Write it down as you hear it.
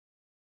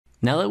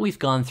Now that we've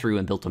gone through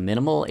and built a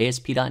minimal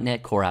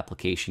ASP.NET Core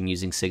application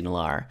using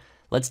SignalR,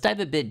 let's dive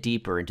a bit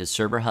deeper into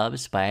server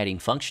hubs by adding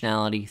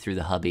functionality through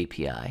the Hub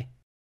API.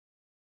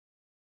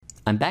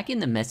 I'm back in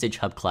the Message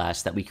Hub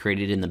class that we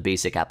created in the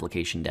basic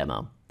application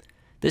demo.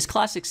 This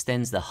class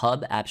extends the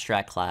Hub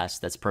abstract class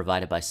that's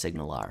provided by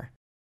SignalR.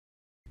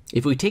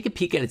 If we take a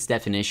peek at its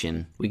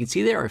definition, we can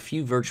see there are a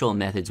few virtual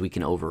methods we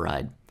can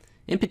override.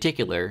 In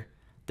particular,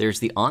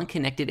 there's the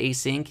onConnected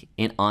async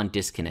and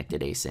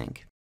onDisconnected async.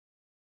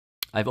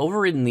 I've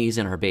overridden these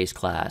in our base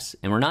class,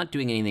 and we're not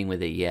doing anything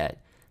with it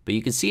yet, but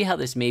you can see how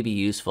this may be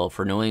useful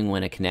for knowing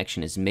when a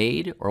connection is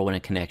made or when a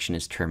connection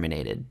is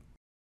terminated.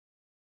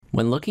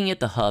 When looking at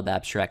the Hub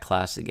abstract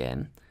class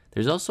again,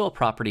 there's also a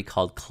property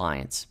called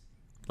clients.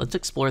 Let's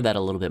explore that a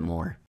little bit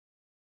more.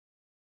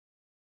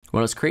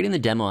 When I was creating the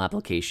demo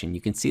application,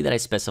 you can see that I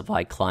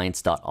specified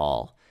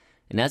clients.all.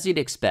 And as you'd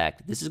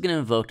expect, this is going to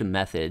invoke the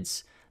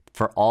methods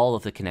for all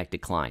of the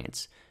connected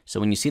clients. So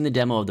when you see in the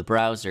demo of the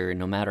browser,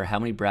 no matter how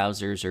many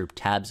browsers or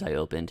tabs I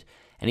opened,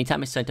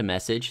 anytime I sent a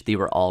message, they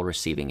were all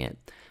receiving it.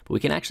 But we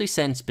can actually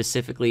send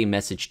specifically a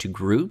message to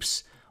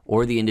groups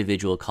or the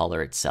individual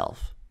caller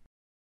itself.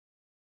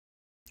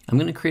 I'm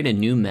going to create a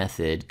new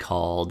method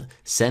called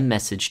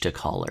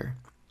sendMessageToCaller.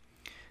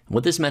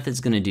 What this method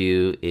is going to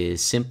do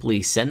is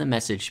simply send the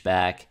message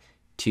back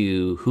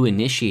to who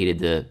initiated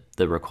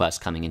the request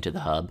coming into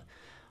the hub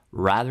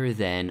rather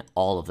than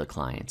all of the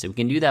clients. And we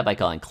can do that by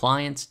calling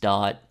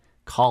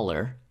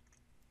clients.caller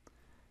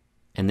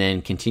and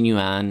then continue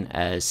on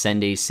as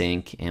send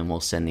async, and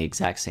we'll send the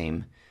exact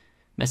same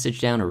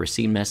message down or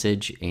receive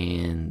message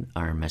in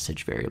our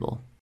message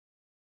variable.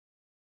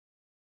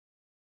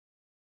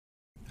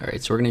 All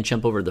right, so we're going to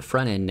jump over to the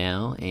front end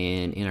now,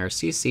 and in our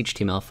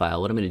CSS.html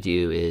file, what I'm going to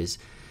do is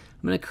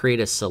I'm going to create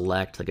a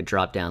select, like a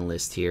drop-down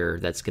list here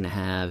that's going to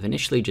have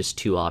initially just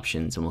two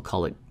options, and we'll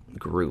call it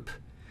group.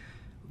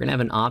 We're going to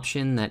have an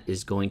option that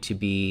is going to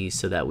be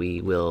so that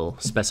we will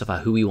specify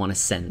who we want to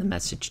send the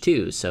message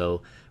to. So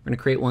we're going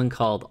to create one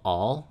called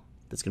all,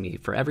 that's going to be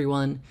for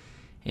everyone.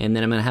 And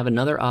then I'm going to have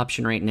another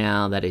option right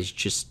now that is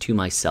just to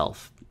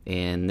myself.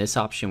 And this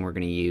option we're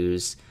going to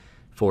use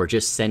for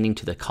just sending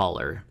to the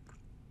caller.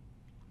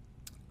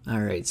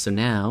 All right, so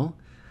now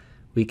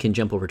we can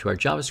jump over to our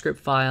JavaScript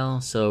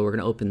file. So we're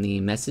going to open the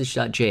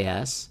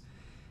message.js,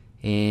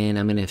 and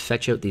I'm going to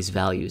fetch out these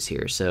values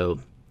here. So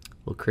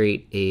we'll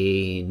create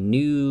a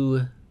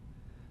new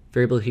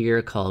variable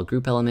here called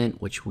group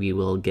element, which we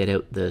will get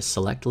out the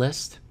select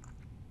list.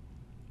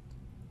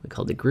 We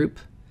call it group,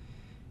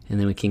 and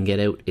then we can get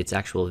out its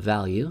actual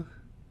value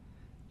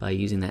by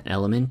using that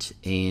element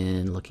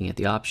and looking at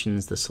the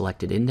options, the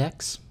selected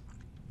index.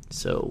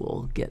 So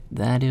we'll get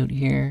that out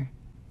here.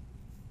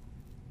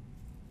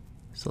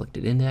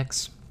 Selected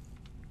index.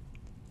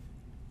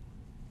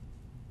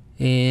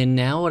 And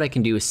now what I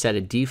can do is set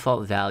a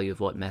default value of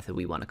what method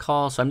we want to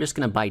call. So I'm just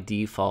going to by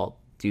default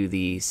do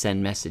the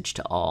send message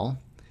to all.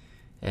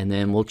 And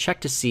then we'll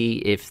check to see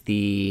if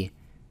the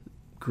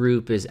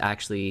group is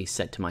actually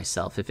set to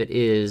myself. If it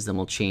is, then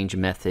we'll change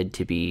method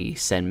to be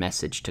send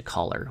message to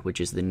caller,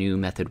 which is the new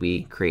method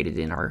we created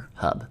in our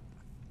hub.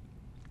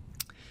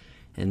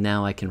 And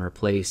now I can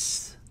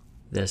replace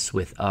this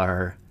with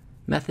our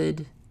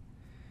method.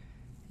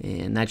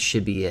 And that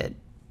should be it.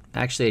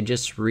 Actually, I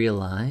just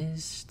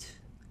realized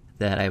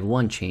that I have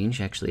one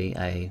change. Actually,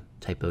 I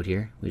typoed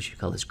here. We should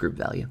call this group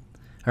value.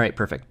 All right,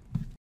 perfect.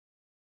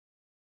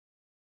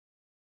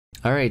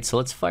 All right, so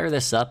let's fire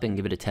this up and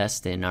give it a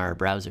test in our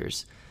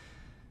browsers.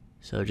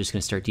 So just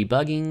gonna start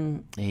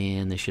debugging,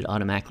 and this should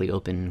automatically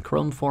open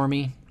Chrome for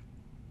me.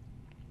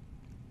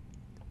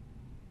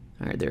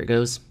 All right, there it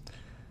goes.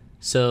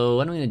 So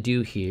what I'm gonna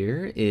do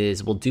here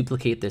is we'll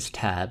duplicate this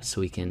tab so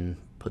we can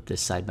put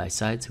this side by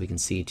side so we can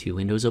see two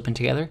windows open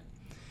together.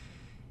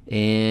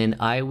 And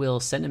I will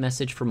send a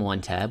message from one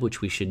tab,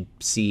 which we should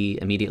see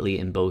immediately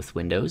in both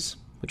windows,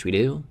 which we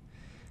do.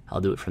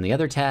 I'll do it from the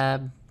other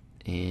tab,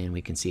 and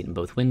we can see it in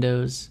both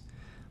windows.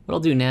 What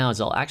I'll do now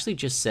is I'll actually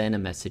just send a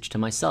message to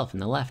myself in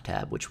the left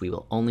tab, which we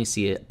will only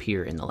see it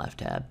appear in the left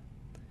tab.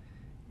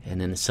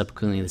 And then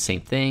subsequently the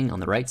same thing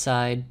on the right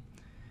side.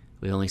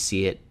 We only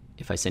see it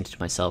if I send it to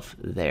myself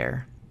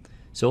there.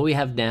 So what we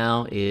have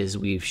now is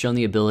we've shown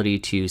the ability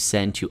to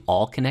send to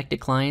all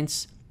connected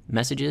clients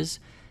messages,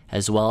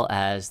 as well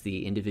as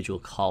the individual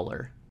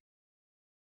caller